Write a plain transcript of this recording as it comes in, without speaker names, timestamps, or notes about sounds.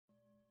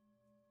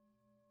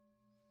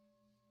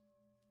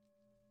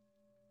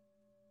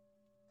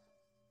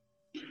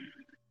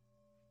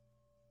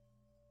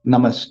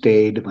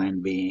Namaste,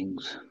 divine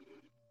beings.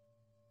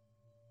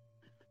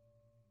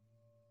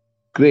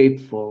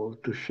 Grateful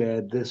to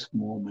share this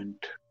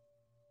moment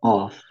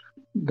of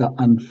the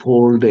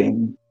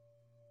unfolding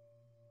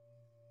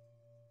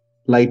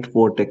light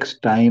vortex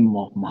time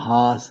of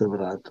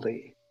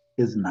Mahasivaratri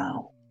is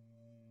now.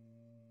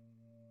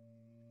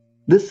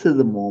 This is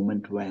the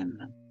moment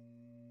when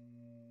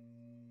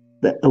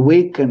the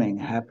awakening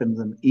happens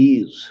in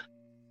ease,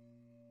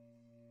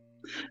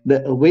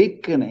 the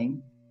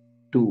awakening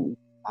to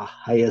a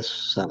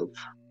highest self,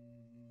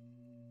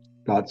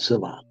 Lord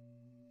Shiva,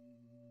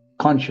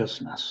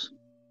 consciousness.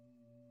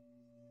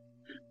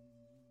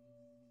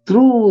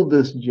 Through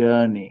this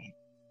journey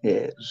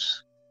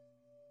is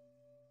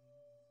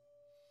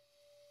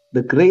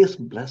the grace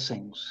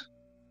blessings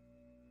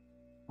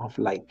of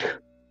light,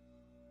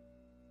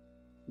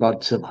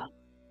 Lord Shiva,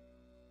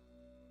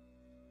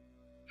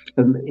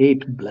 and the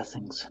 8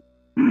 blessings.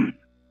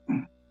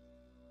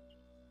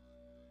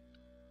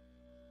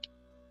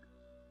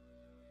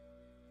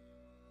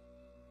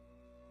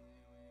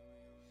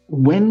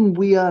 When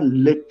we are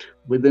lit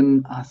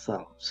within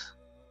ourselves,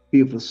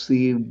 we've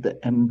received the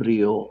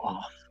embryo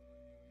of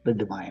the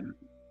divine.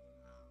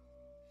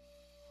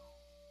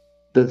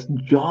 This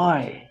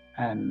joy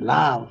and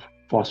love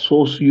for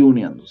source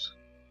unions,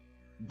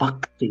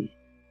 bhakti,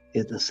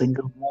 is the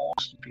single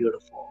most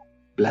beautiful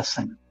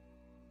blessing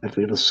that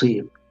we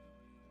receive.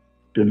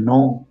 To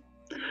know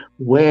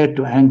where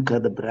to anchor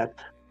the breath,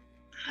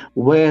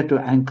 where to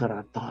anchor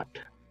our thought,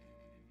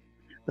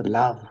 the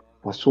love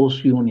for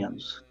source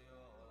unions.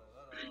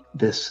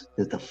 This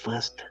is the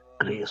first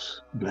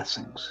grace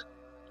blessings.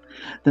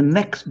 The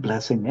next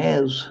blessing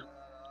is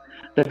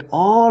that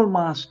all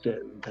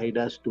masters guide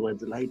us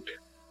towards light.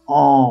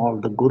 All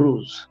the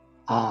gurus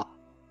are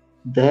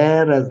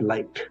there as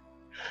light.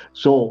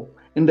 So,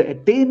 in the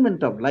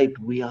attainment of light,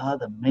 we are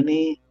the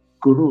many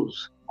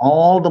gurus,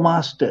 all the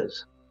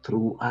masters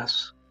through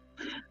us.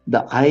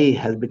 The I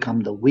has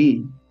become the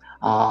we,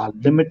 are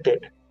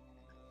limited,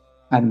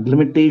 and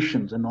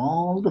limitations in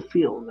all the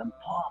fields and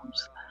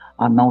forms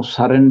are now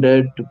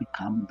surrendered to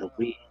become the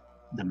we,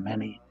 the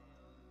many,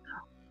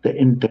 the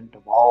intent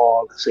of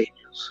all the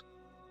sages.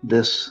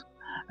 This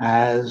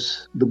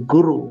as the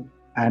guru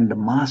and the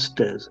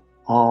masters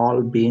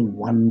all being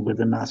one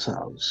within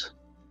ourselves.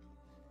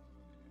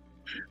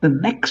 The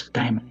next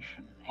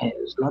dimension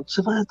is Lord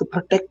Shiva is the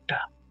protector.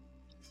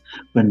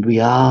 When we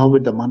are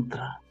with the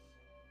mantra,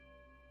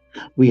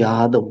 we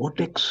are the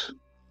vortex,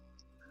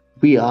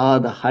 we are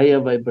the higher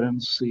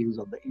vibrancies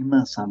of the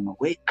inner sun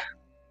awake.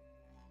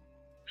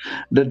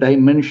 The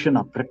dimension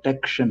of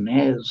protection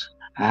is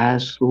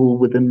as through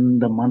within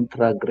the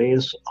mantra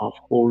grace of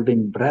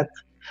holding breath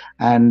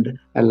and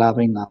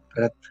allowing our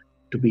breath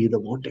to be the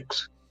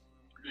vortex,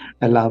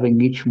 allowing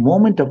each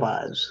moment of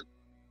ours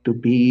to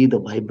be the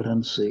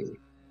vibrancy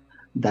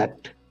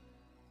that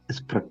is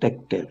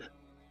protective,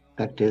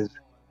 that is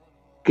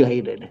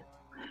guided,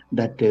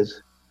 that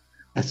is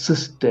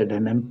assisted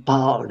and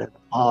empowered by the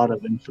power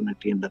of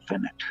infinity and the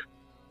finite.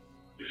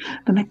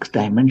 The next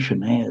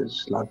dimension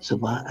is Lord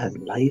Shiva as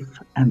life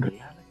and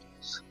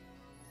realities.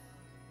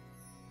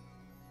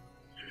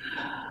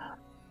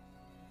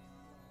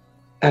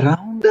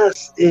 Around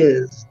us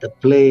is the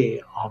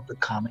play of the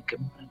karmic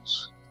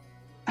imprints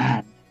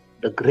and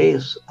the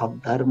grace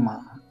of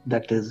dharma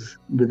that is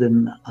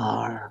within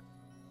um,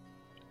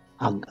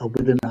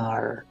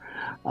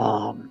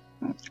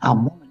 our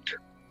moment.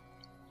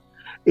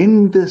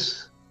 In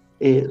this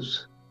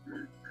is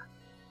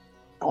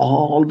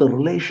all the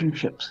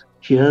relationships.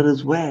 Here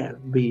is where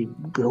we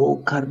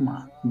grow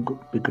karma.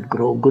 We could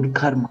grow good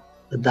karma,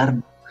 the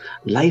dharma,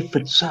 life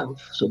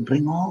itself. So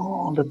bring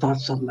all the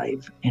thoughts of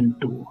life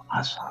into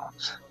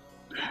ourselves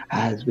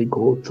as we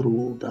go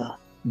through the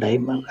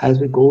diamond, as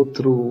we go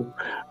through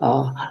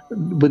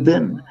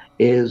within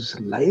is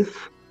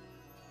life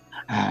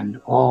and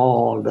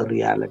all the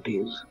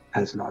realities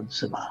as Lord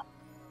Shiva.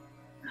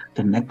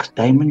 The next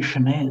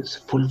dimension is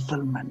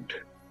fulfillment.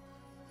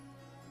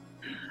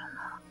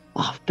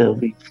 After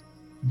we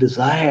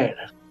desired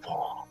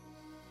for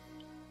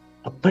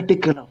a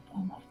particular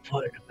form of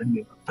food, when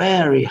we were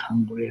very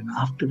hungry, and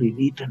after we've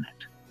eaten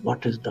it,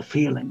 what is the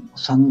feeling?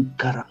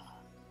 Sankara,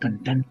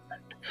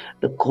 contentment,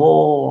 the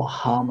core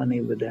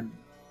harmony within,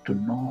 to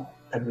know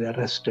that we are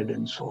rested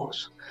in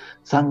source.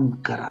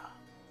 Sankara.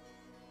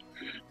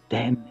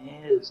 Then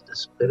is the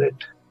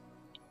spirit.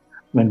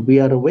 When we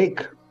are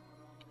awake,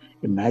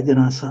 imagine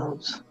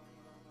ourselves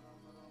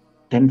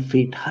 10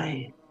 feet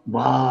high,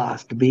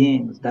 vast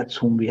beings. That's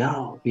whom we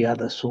are. We are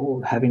the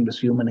soul having this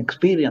human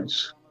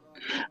experience.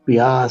 We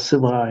are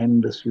Shiva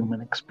in this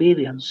human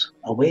experience,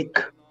 awake.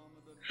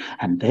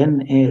 And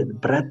then is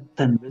breath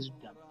and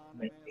wisdom.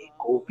 When we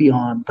go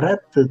beyond breath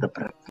is the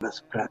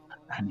breathless breath.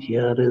 And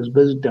here is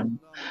wisdom.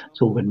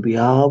 So when we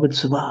are with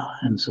Shiva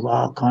and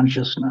Shiva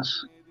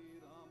consciousness,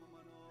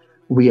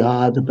 we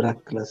are the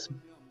breathless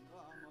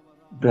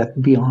breath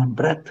beyond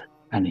breath.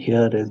 And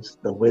here is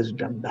the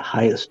wisdom, the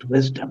highest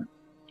wisdom,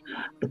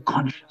 the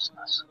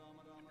consciousness.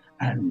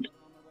 And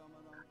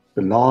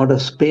the Lord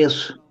of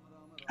space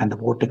and the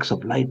vortex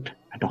of light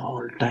at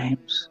all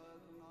times.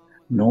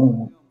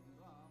 Know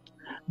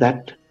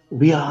that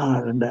we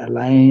are in the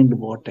aligned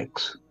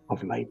vortex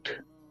of light.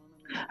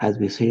 As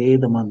we say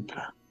the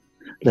mantra,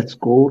 let's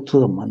go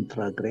through the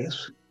mantra,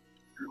 Grace.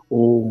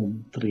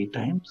 Om 3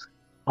 times,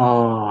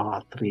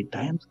 Ah 3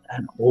 times,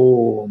 and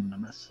Om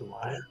Namah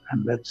Shivaya.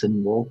 And let's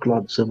invoke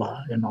Lord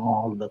Shiva in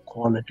all the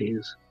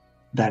qualities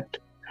that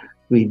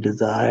we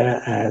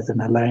desire as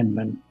an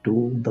alignment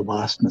to the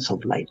vastness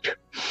of light.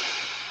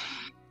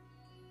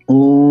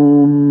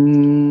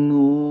 Om,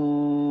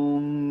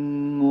 Om,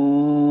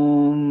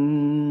 Om,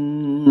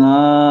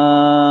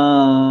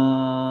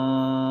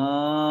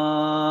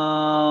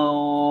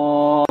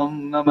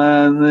 Om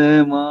Namah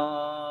Shivaya.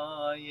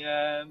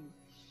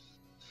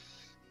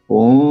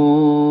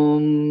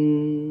 Om,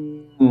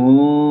 Om,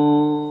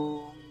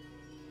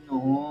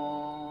 Om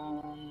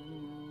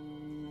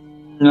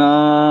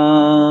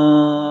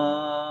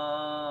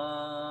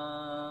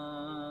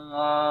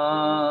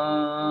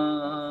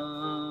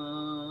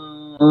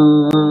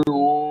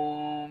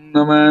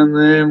Namah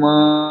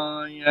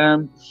Shivaya.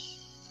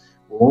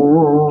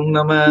 Om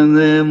Namah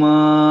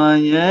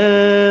Shivaya.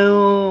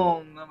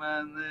 Om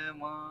Namah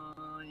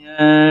Shivaya.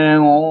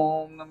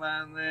 Om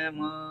Namah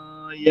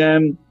Shivaya.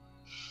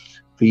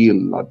 Feel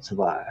Lord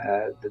Shiva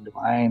as the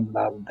divine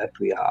love that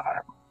we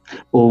are.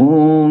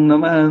 Om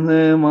Namah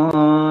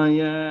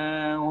Shivaya.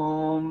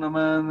 Om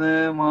Namah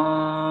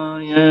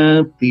Shivaya.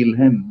 Feel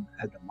Him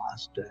as the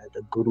Master, as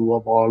the Guru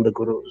of all the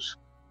Gurus,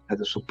 as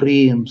the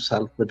Supreme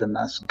Self within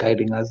us,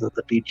 guiding us as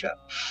the teacher.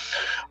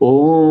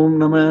 Om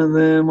Namah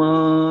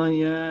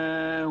Shivaya.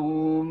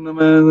 Om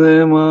Namah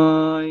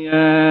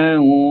Shivaya.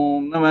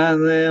 Om Namah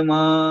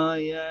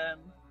Shivaya.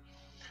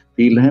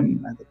 Feel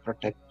Him as a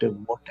protective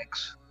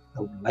vortex,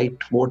 the light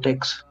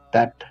vortex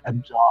that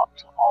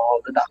absorbs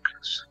all the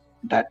darkness.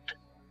 That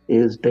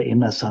is the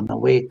inner sun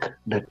awake.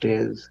 That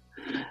is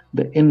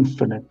the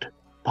infinite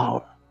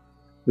power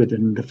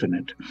within the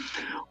finite.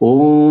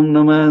 Om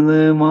Namah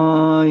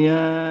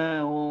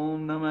Shivaya.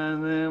 Om Namah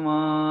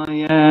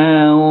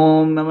Shivaya.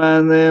 Om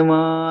Namah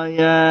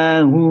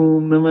Shivaya.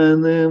 Om Namah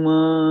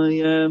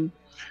Shivaya.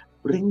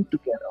 Bring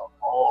together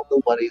all the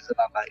worries in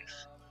our life,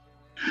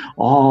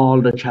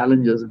 all the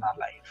challenges in our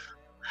life,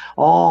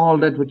 all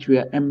that which we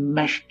are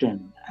enmeshed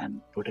in,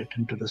 and put it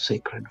into the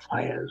sacred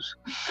fires.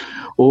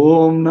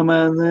 Om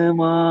Namah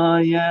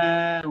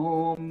Shivaya.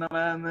 Om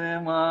Namah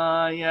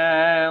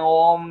Shivaya.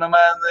 Om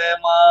Namah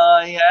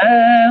Shivaya.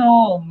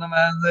 Om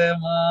Namah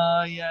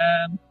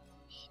Shivaya.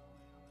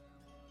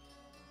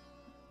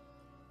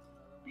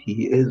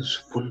 He is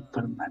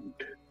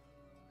fulfillment.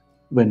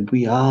 When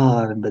we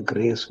are in the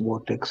grace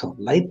vortex of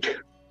light,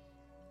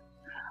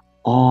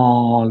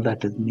 all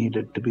that is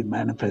needed to be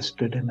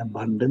manifested in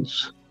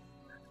abundance,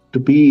 to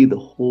be the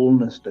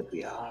wholeness that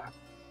we are,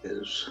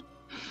 is.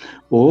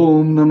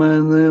 Om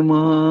Namah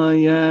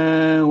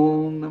Shivaya.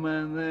 Om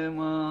Namah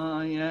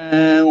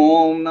Shivaya.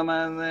 Om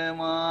Namah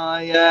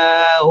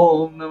Shivaya.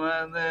 Om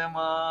Namah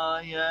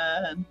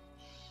Shivaya.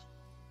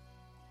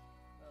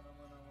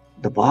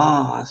 The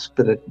vast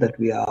spirit that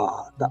we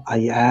are, the I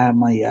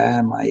am,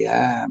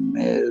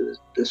 is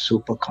the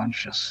super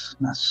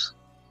consciousness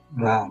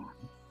realm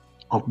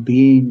of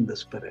being the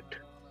spirit,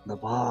 the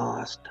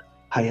vast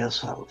higher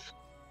self.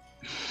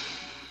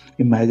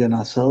 Imagine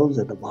ourselves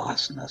at the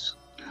vastness.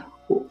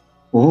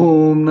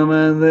 Om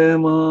Namah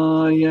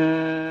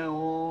Shivaya.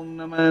 Om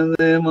Namah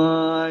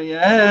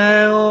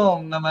Shivaya.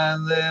 Om Namah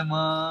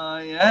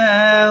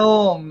Shivaya.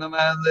 Om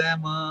Namah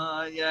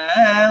Shivaya.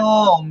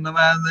 Om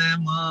Namah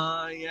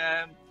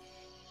Shivaya.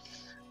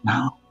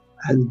 Now,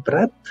 as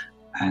breath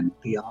and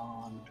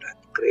beyond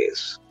breath,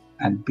 grace,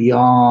 and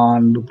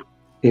beyond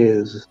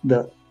is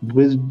the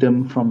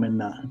wisdom from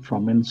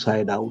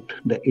inside out,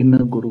 the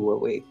inner Guru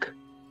awake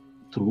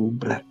through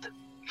breath.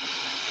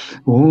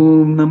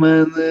 Om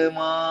Namah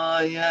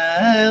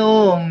Shivaya.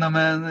 Om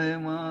Namah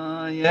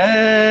Shivaya.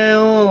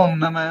 Om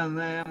Namah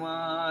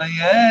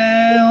Shivaya.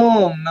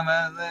 Om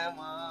Namah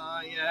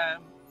Shivaya.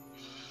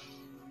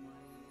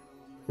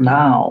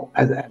 Now,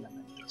 as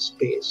elemental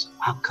space,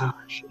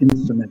 Akash,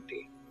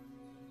 infinity,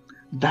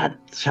 that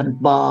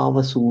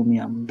Shadbhava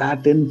Sunyam,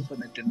 that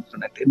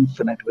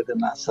infinite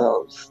within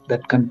ourselves,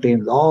 that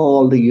contains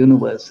all the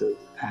universes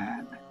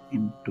and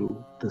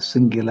into the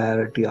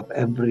singularity of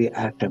every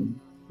atom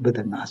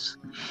within us.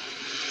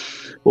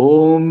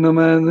 Om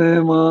Namah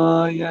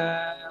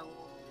Shivaya.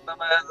 Om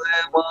Namah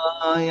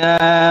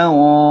Shivaya.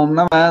 Om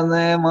Namah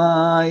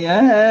Shivaya.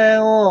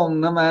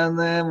 Om Namah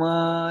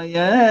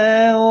Shivaya.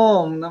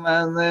 Om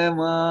Namah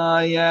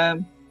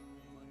Shivaya.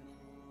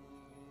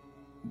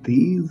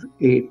 These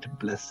 8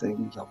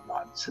 blessings of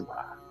Lord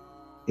Shiva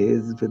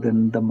is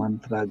within the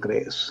mantra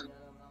grace.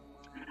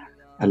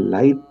 A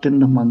light in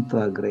the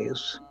mantra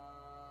grace.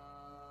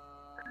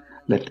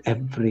 Let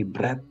every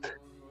breath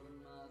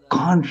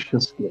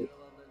consciously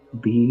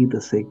be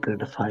the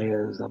sacred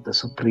fires of the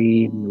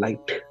supreme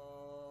light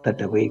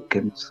that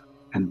awakens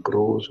and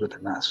grows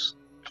within us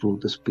through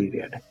this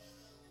period.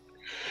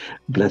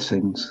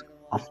 Blessings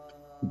of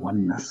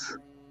oneness,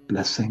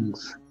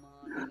 blessings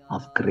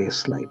of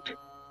grace light.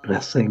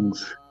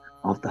 Blessings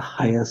of the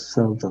highest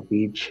selves of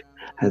each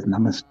as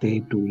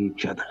namaste to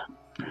each other.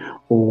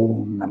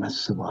 Om Namah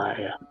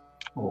Shivaya.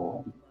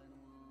 Om.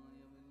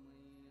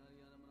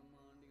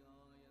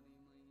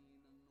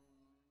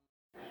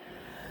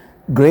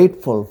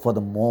 Grateful for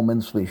the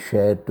moments we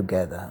shared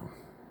together.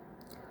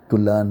 To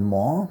learn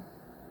more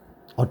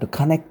or to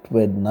connect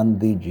with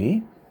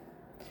Nandiji,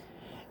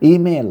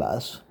 email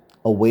us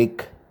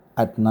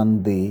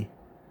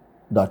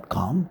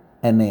awake@nandhi.com,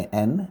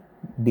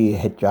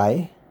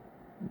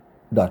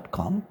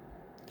 NANDHI.com,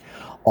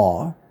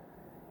 or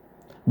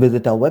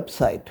visit our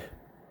website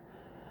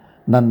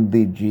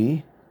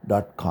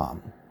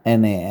nandhiji.com,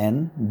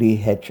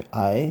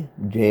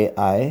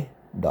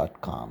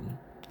 NANDHIJI.com,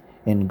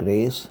 in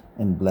grace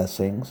and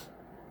blessings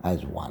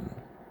as one.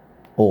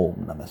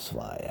 Om Namah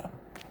Shivaya.